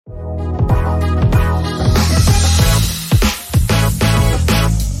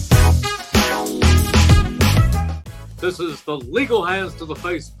This is the Legal Hands to the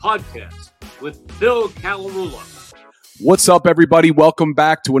Face podcast with Bill Calarulo. What's up, everybody? Welcome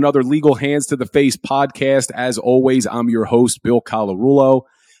back to another Legal Hands to the Face podcast. As always, I'm your host, Bill Calarulo.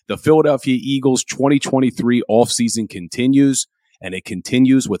 The Philadelphia Eagles 2023 offseason continues, and it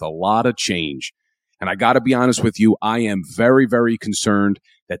continues with a lot of change. And I got to be honest with you, I am very, very concerned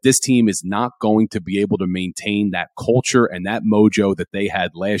that this team is not going to be able to maintain that culture and that mojo that they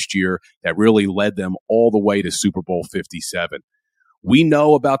had last year that really led them all the way to Super Bowl 57. We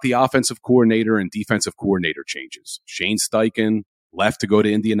know about the offensive coordinator and defensive coordinator changes. Shane Steichen left to go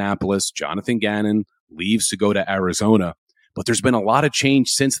to Indianapolis. Jonathan Gannon leaves to go to Arizona. But there's been a lot of change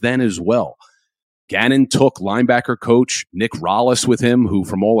since then as well. Gannon took linebacker coach Nick Rollis with him, who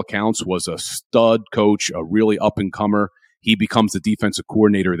from all accounts was a stud coach, a really up-and-comer. He becomes the defensive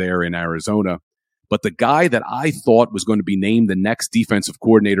coordinator there in Arizona. But the guy that I thought was going to be named the next defensive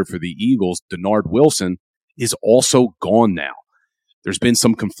coordinator for the Eagles, Denard Wilson, is also gone now. There's been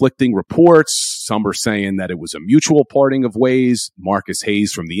some conflicting reports. Some are saying that it was a mutual parting of ways. Marcus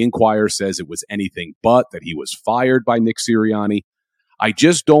Hayes from the Inquirer says it was anything but, that he was fired by Nick Sirianni. I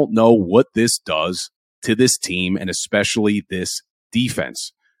just don't know what this does to this team and especially this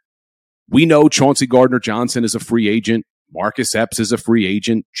defense. We know Chauncey Gardner-Johnson is a free agent. Marcus Epps is a free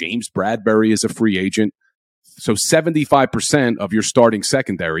agent. James Bradbury is a free agent. So 75% of your starting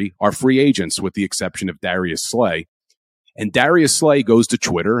secondary are free agents with the exception of Darius Slay. And Darius Slay goes to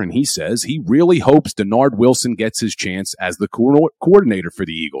Twitter and he says he really hopes Denard Wilson gets his chance as the coordinator for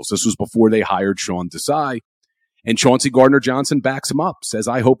the Eagles. This was before they hired Sean Desai. And Chauncey Gardner-Johnson backs him up, says,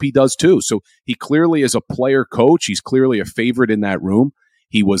 I hope he does too. So he clearly is a player coach. He's clearly a favorite in that room.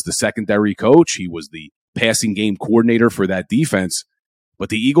 He was the secondary coach. He was the passing game coordinator for that defense. But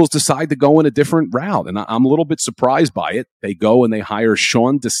the Eagles decide to go in a different route. And I'm a little bit surprised by it. They go and they hire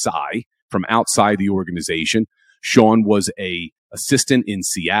Sean Desai from outside the organization. Sean was a assistant in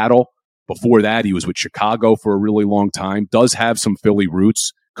Seattle. Before that, he was with Chicago for a really long time. Does have some Philly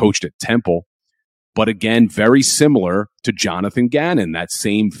roots, coached at Temple. But again, very similar to Jonathan Gannon, that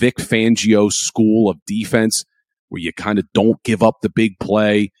same Vic Fangio school of defense where you kind of don't give up the big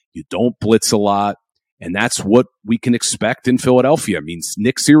play, you don't blitz a lot, and that's what we can expect in Philadelphia. I mean,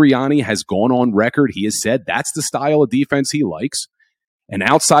 Nick Sirianni has gone on record. He has said that's the style of defense he likes. And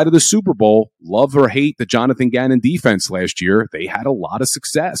outside of the Super Bowl, love or hate the Jonathan Gannon defense last year, they had a lot of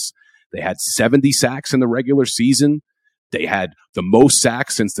success. They had 70 sacks in the regular season. They had the most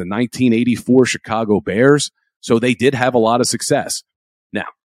sacks since the 1984 Chicago Bears, so they did have a lot of success. Now,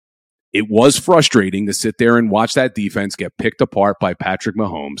 it was frustrating to sit there and watch that defense get picked apart by Patrick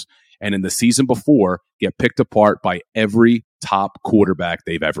Mahomes, and in the season before, get picked apart by every top quarterback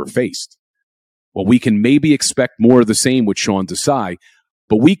they've ever faced. Well, we can maybe expect more of the same with Sean Desai,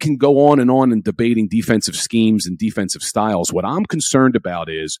 but we can go on in debating defensive schemes and defensive styles. What I'm concerned about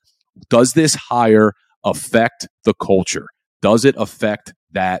is, does this hire affect the culture? Does it affect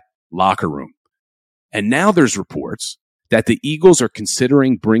that locker room? And now there's reports that the Eagles are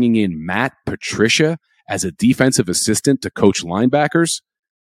considering bringing in Matt Patricia as a defensive assistant to coach linebackers.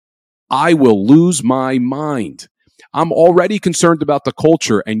 I will lose my mind. I'm already concerned about the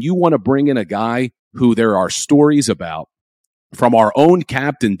culture, and you want to bring in a guy who there are stories about from our own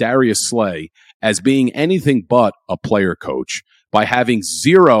captain, Darius Slay, as being anything but a player coach by having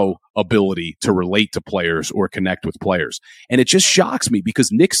zero ability to relate to players or connect with players. And it just shocks me because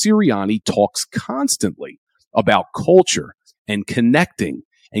Nick Sirianni talks constantly about culture and connecting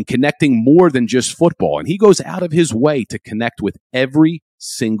more than just football. And he goes out of his way to connect with every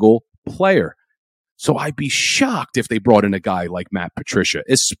single player. So I'd be shocked if they brought in a guy like Matt Patricia,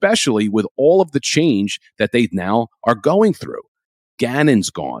 especially with all of the change that they now are going through. Gannon's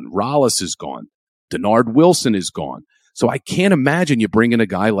gone. Rollis is gone. Denard Wilson is gone. So I can't imagine you bring in a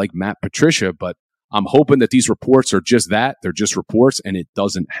guy like Matt Patricia, but I'm hoping that these reports are just that. They're just reports, and it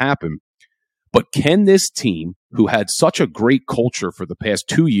doesn't happen. But can this team, who had such a great culture for the past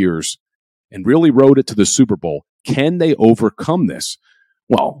 2 years and really rode it to the Super Bowl, can they overcome this?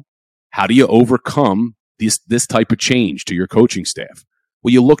 Well, how do you overcome this type of change to your coaching staff?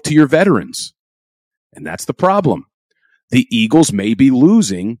 Well, you look to your veterans, and that's the problem. The Eagles may be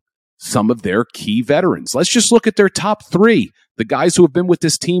losing some of their key veterans. Let's just look at their top three, the guys who have been with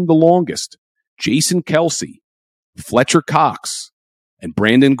this team the longest. Jason Kelce, Fletcher Cox, and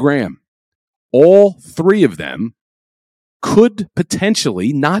Brandon Graham. All three of them could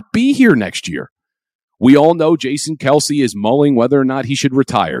potentially not be here next year. We all know Jason Kelce is mulling whether or not he should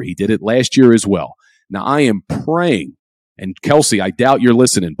retire. He did it last year as well. Now, I am praying, and Kelce, I doubt you're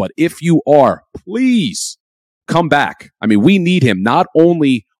listening, but if you are, please come back. I mean, we need him not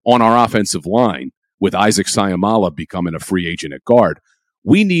only on our offensive line. with Isaac Sayamala becoming a free agent at guard.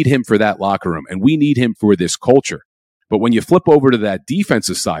 We need him for that locker room, and we need him for this culture. But when you flip over to that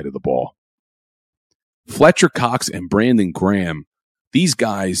defensive side of the ball, Fletcher Cox and Brandon Graham, these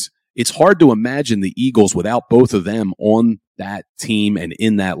guys, it's hard to imagine the Eagles without both of them on that team and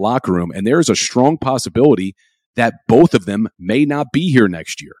in that locker room. And there is a strong possibility that both of them may not be here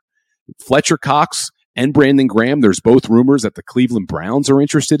next year. Fletcher Cox and Brandon Graham, there's both rumors that the Cleveland Browns are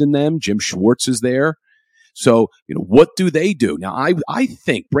interested in them. Jim Schwartz is there. So, what do they do? Now, I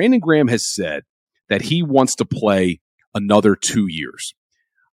think Brandon Graham has said that he wants to play another 2 years.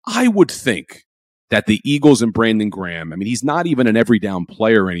 I would think that the Eagles and Brandon Graham, he's not even an every down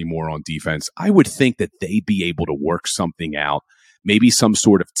player anymore on defense. I would think that they'd be able to work something out, maybe some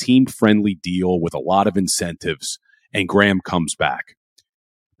sort of team-friendly deal with a lot of incentives, and Graham comes back.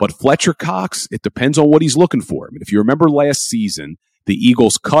 But Fletcher Cox, it depends on what he's looking for. If you remember last season, the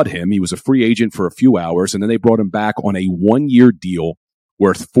Eagles cut him. He was a free agent for a few hours, and then they brought him back on a 1-year deal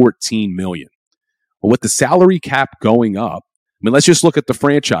worth $14 million. Well, with the salary cap going up, let's just look at the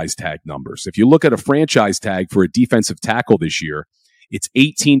franchise tag numbers. If you look at a franchise tag for a defensive tackle this year, it's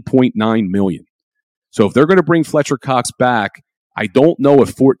 $18.9 million. So if they're going to bring Fletcher Cox back, I don't know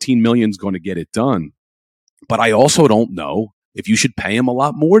if $14 million is going to get it done. But I also don't know if you should pay him a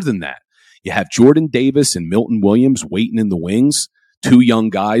lot more than that. You have Jordan Davis and Milton Williams waiting in the wings, two young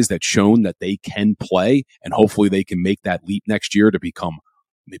guys that shown that they can play, and hopefully they can make that leap next year to become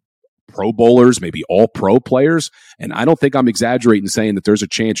Pro Bowlers, maybe all-pro players. And I don't think I'm exaggerating saying that there's a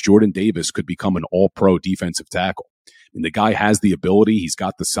chance Jordan Davis could become an all-pro defensive tackle. The guy has the ability. He's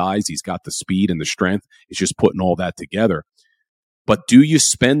got the size. He's got the speed and the strength. It's just putting all that together. But do you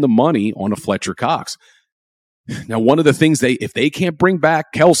spend the money on a Fletcher Cox? Now, one of the things if they can't bring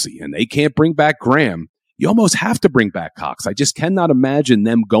back Kelsey and they can't bring back Graham, you almost have to bring back Cox. I just cannot imagine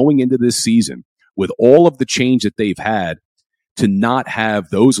them going into this season with all of the change that they've had to not have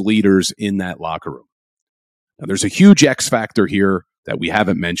those leaders in that locker room. Now, there's a huge X factor here that we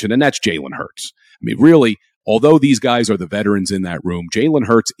haven't mentioned, and that's Jalen Hurts. Really, although these guys are the veterans in that room, Jalen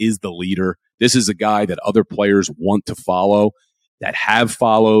Hurts is the leader. This is a guy that other players want to follow, that have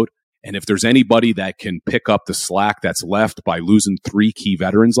followed. And if there's anybody that can pick up the slack that's left by losing three key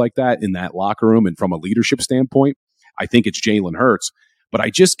veterans like that in that locker room and from a leadership standpoint, I think it's Jalen Hurts. But I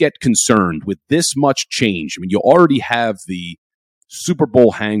just get concerned with this much change. You already have the Super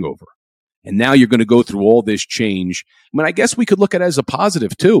Bowl hangover, and now you're going to go through all this change. I guess we could look at it as a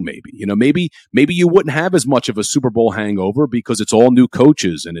positive too, maybe. Maybe you wouldn't have as much of a Super Bowl hangover because it's all new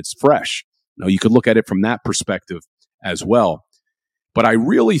coaches and it's fresh. You could look at it from that perspective as well. But I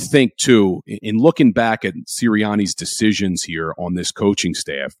really think, too, in looking back at Sirianni's decisions here on this coaching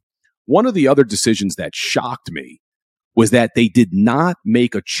staff, one of the other decisions that shocked me was that they did not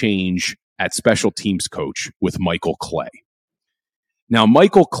make a change at special teams coach with Michael Clay. Now,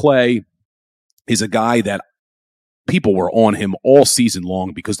 Michael Clay is a guy that people were on him all season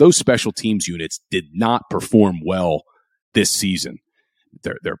long because those special teams units did not perform well this season.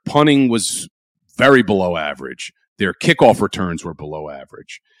 Their punting was very below average. Their kickoff returns were below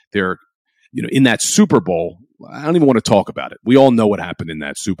average. They're, in that Super Bowl, I don't even want to talk about it. We all know what happened in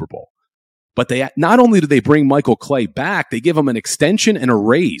that Super Bowl. But they not only do they bring Michael Clay back, they give him an extension and a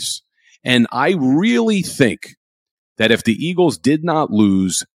raise. And I really think that if the Eagles did not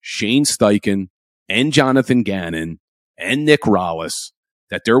lose Shane Steichen and Jonathan Gannon and Nick Rollis,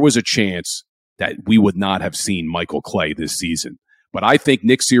 that there was a chance that we would not have seen Michael Clay this season. But I think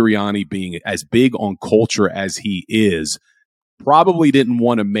Nick Sirianni, being as big on culture as he is, probably didn't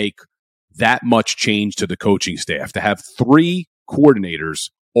want to make that much change to the coaching staff. To have three coordinators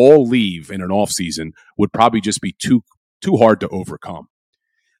all leave in an offseason would probably just be too hard to overcome.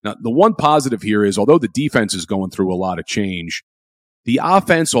 Now, the one positive here is, although the defense is going through a lot of change, the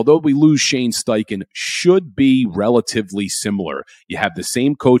offense, although we lose Shane Steichen, should be relatively similar. You have the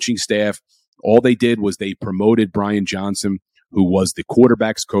same coaching staff. All they did was they promoted Brian Johnson, who was the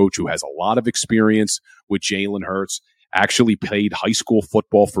quarterback's coach, who has a lot of experience with Jalen Hurts, actually played high school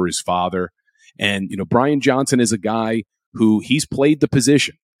football for his father. And, Brian Johnson is a guy who he's played the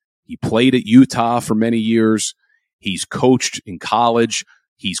position. He played at Utah for many years. He's coached in college.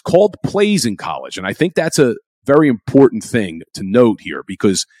 He's called plays in college. And I think that's a very important thing to note here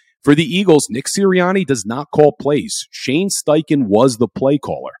because for the Eagles, Nick Sirianni does not call plays. Shane Steichen was the play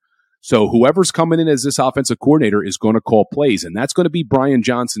caller. So whoever's coming in as this offensive coordinator is going to call plays, and that's going to be Brian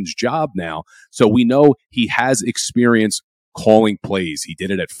Johnson's job now. So we know he has experience calling plays. He did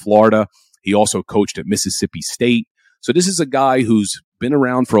it at Florida. He also coached at Mississippi State. So this is a guy who's been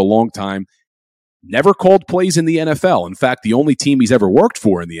around for a long time, never called plays in the NFL. In fact, the only team he's ever worked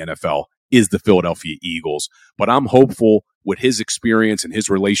for in the NFL is the Philadelphia Eagles. But I'm hopeful with his experience and his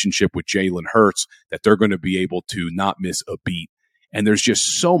relationship with Jalen Hurts that they're going to be able to not miss a beat. And there's just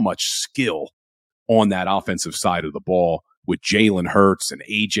so much skill on that offensive side of the ball with Jalen Hurts and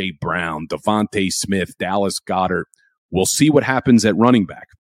A.J. Brown, Devontae Smith, Dallas Goedert. We'll see what happens at running back.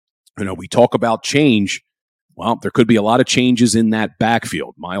 We talk about change. Well, there could be a lot of changes in that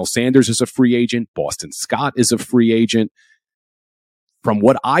backfield. Miles Sanders is a free agent. Boston Scott is a free agent. From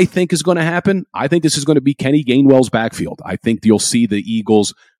what I think is going to happen, I think this is going to be Kenny Gainwell's backfield. I think you'll see the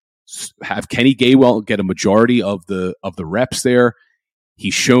Eagles have Kenny Gainwell get a majority of the reps there. He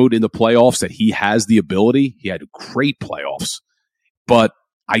showed in the playoffs that he has the ability. He had great playoffs. But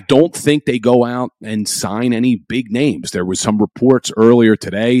I don't think they go out and sign any big names. There was some reports earlier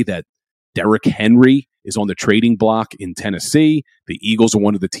today that Derrick Henry is on the trading block in Tennessee. The Eagles are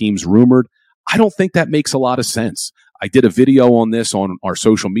one of the teams rumored. I don't think that makes a lot of sense. I did a video on this on our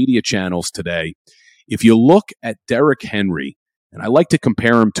social media channels today. If you look at Derrick Henry, and I like to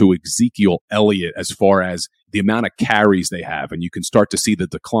compare him to Ezekiel Elliott as far as the amount of carries they have, and you can start to see the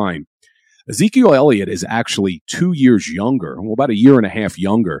decline. Ezekiel Elliott is actually 2 years younger, well, about a year and a half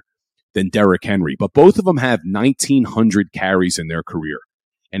younger than Derrick Henry, but both of them have 1,900 carries in their career.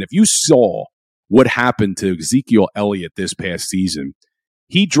 And if you saw what happened to Ezekiel Elliott this past season,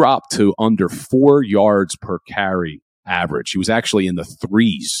 he dropped to under 4 yards per carry average. He was actually in the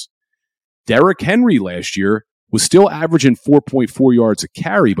threes. Derrick Henry last year was still averaging 4.4 yards a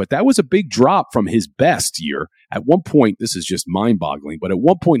carry, but that was a big drop from his best year. At one point, this is just mind-boggling, but at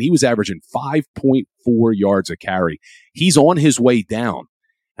one point he was averaging 5.4 yards a carry. He's on his way down.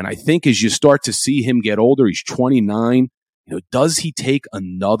 And I think as you start to see him get older, he's 29, does he take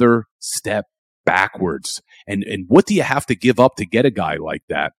another step backwards? And what do you have to give up to get a guy like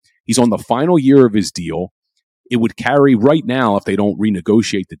that? He's on the final year of his deal. It would carry right now, if they don't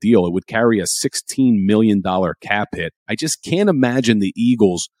renegotiate the deal, it would carry a $16 million cap hit. I just can't imagine the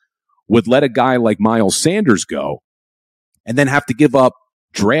Eagles would let a guy like Miles Sanders go and then have to give up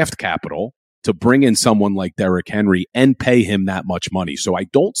draft capital to bring in someone like Derrick Henry and pay him that much money. So I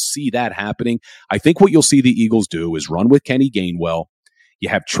don't see that happening. I think what you'll see the Eagles do is run with Kenny Gainwell. You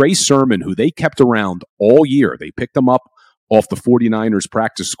have Trey Sermon, who they kept around all year. They picked him up off the 49ers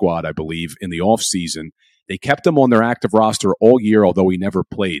practice squad, I believe, in the offseason. They kept him on their active roster all year, although he never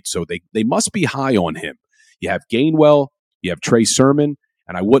played. So they must be high on him. You have Gainwell, you have Trey Sermon,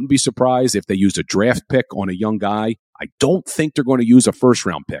 and I wouldn't be surprised if they used a draft pick on a young guy. I don't think they're going to use a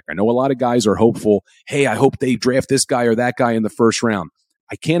first-round pick. I know a lot of guys are hopeful, hey, I hope they draft this guy or that guy in the first round.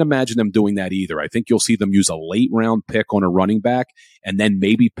 I can't imagine them doing that either. I think you'll see them use a late-round pick on a running back and then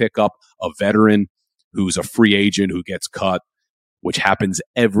maybe pick up a veteran who's a free agent who gets cut, which happens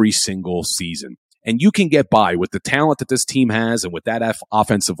every single season. And you can get by with the talent that this team has and with that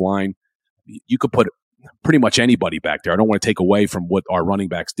offensive line. You could put pretty much anybody back there. I don't want to take away from what our running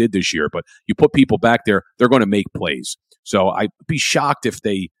backs did this year, but you put people back there, they're going to make plays. So I'd be shocked if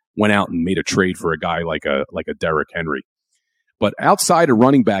they went out and made a trade for a guy like a Derrick Henry. But outside of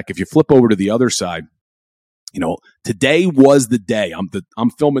running back, if you flip over to the other side, today was the day. I'm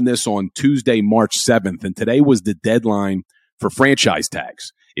filming this on Tuesday, March 7th, and today was the deadline for franchise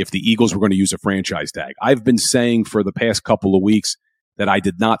tags. If the Eagles were going to use a franchise tag, I've been saying for the past couple of weeks that I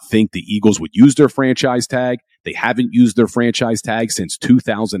did not think the Eagles would use their franchise tag. They haven't used their franchise tag since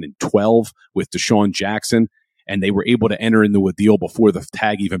 2012 with Deshaun Jackson, and they were able to enter into a deal before the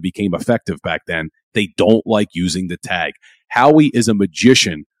tag even became effective back then. They don't like using the tag. Howie is a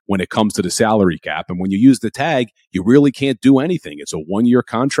magician when it comes to the salary cap, and when you use the tag, you really can't do anything. It's a one-year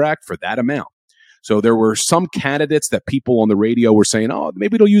contract for that amount. So there were some candidates that people on the radio were saying, oh,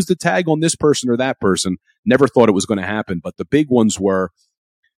 maybe they'll use the tag on this person or that person. Never thought it was going to happen. But the big ones were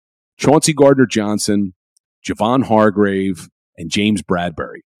Chauncey Gardner-Johnson, Javon Hargrave, and James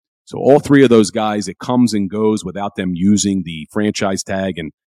Bradbury. So all three of those guys, it comes and goes without them using the franchise tag.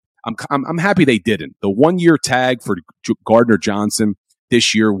 And I'm happy they didn't. The one-year tag for Gardner-Johnson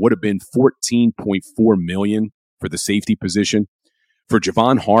this year would have been $14.4 million for the safety position. For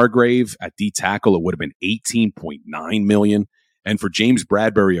Javon Hargrave at D tackle, it would have been $18.9 million. And for James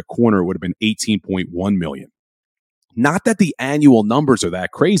Bradbury, a corner, it would have been $18.1 million. Not that the annual numbers are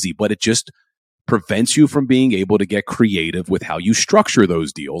that crazy, but it just prevents you from being able to get creative with how you structure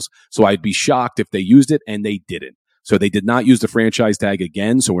those deals. So I'd be shocked if they used it, and they didn't. So they did not use the franchise tag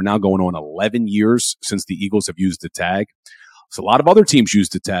again. So we're now going on 11 years since the Eagles have used the tag. So a lot of other teams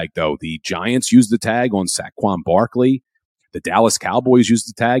used the tag, though. The Giants used the tag on Saquon Barkley. The Dallas Cowboys used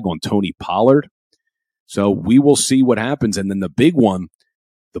the tag on Tony Pollard. So we will see what happens. And then the big one,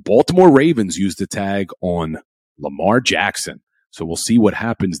 the Baltimore Ravens used the tag on Lamar Jackson. So we'll see what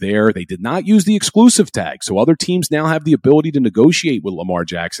happens there. They did not use the exclusive tag. So other teams now have the ability to negotiate with Lamar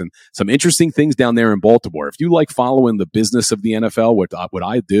Jackson. Some interesting things down there in Baltimore. If you like following the business of the NFL, what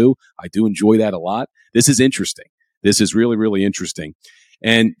I do enjoy that a lot. This is interesting. This is really, really interesting.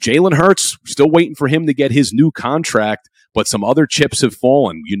 And Jalen Hurts, still waiting for him to get his new contract, but some other chips have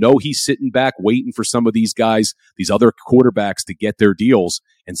fallen. You know, he's sitting back waiting for some of these guys, these other quarterbacks to get their deals,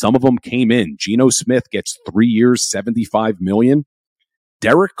 and some of them came in. Geno Smith gets 3 years, $75 million.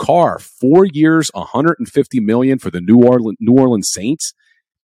 Derek Carr, 4 years, $150 million for the New Orleans Saints.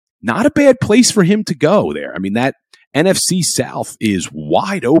 Not a bad place for him to go there. I mean, that NFC South is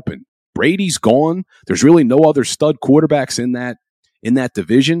wide open. Brady's gone. There's really no other stud quarterbacks in that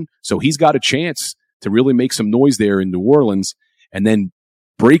division, so he's got a chance to really make some noise there in New Orleans. And then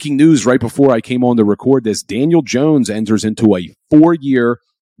breaking news right before I came on to record this, Daniel Jones enters into a 4-year,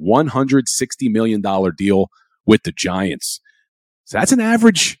 $160 million deal with the Giants. So that's an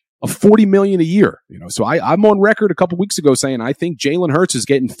average of $40 million a year. So I'm on record a couple weeks ago saying I think Jalen Hurts is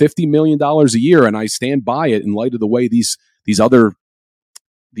getting $50 million a year, and I stand by it in light of the way these other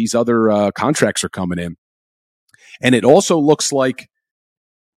contracts are coming in. And it also looks like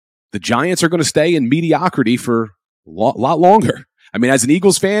the Giants are going to stay in mediocrity for a lot longer. I mean, as an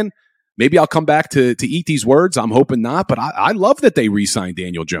Eagles fan, maybe I'll come back to eat these words. I'm hoping not, but I love that they re-signed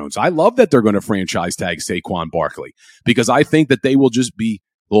Daniel Jones. I love that they're going to franchise tag Saquon Barkley, because I think that they will just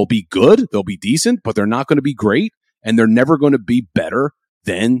they'll be good, they'll be decent, but they're not going to be great, and they're never going to be better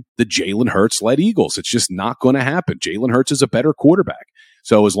than the Jalen Hurts-led Eagles. It's just not going to happen. Jalen Hurts is a better quarterback.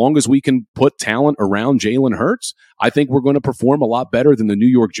 So as long as we can put talent around Jalen Hurts, I think we're going to perform a lot better than the New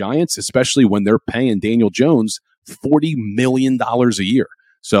York Giants, especially when they're paying Daniel Jones $40 million a year.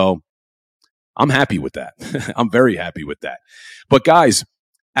 So I'm happy with that. I'm very happy with that. But guys,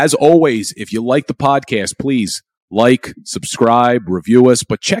 as always, if you like the podcast, please like, subscribe, review us,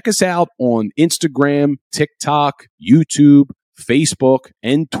 but check us out on Instagram, TikTok, YouTube, Facebook,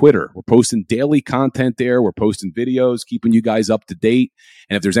 and Twitter. We're posting daily content there. We're posting videos, keeping you guys up to date.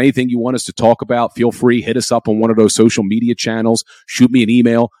 And if there's anything you want us to talk about, feel free, hit us up on one of those social media channels. Shoot me an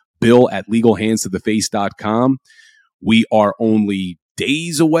email, bill@legalhandstotheface.com. We are only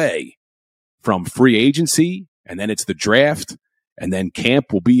days away from free agency, and then it's the draft, and then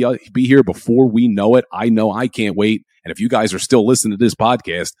camp will be here before we know it. I know I can't wait. And if you guys are still listening to this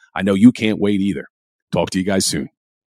podcast, I know you can't wait either. Talk to you guys soon.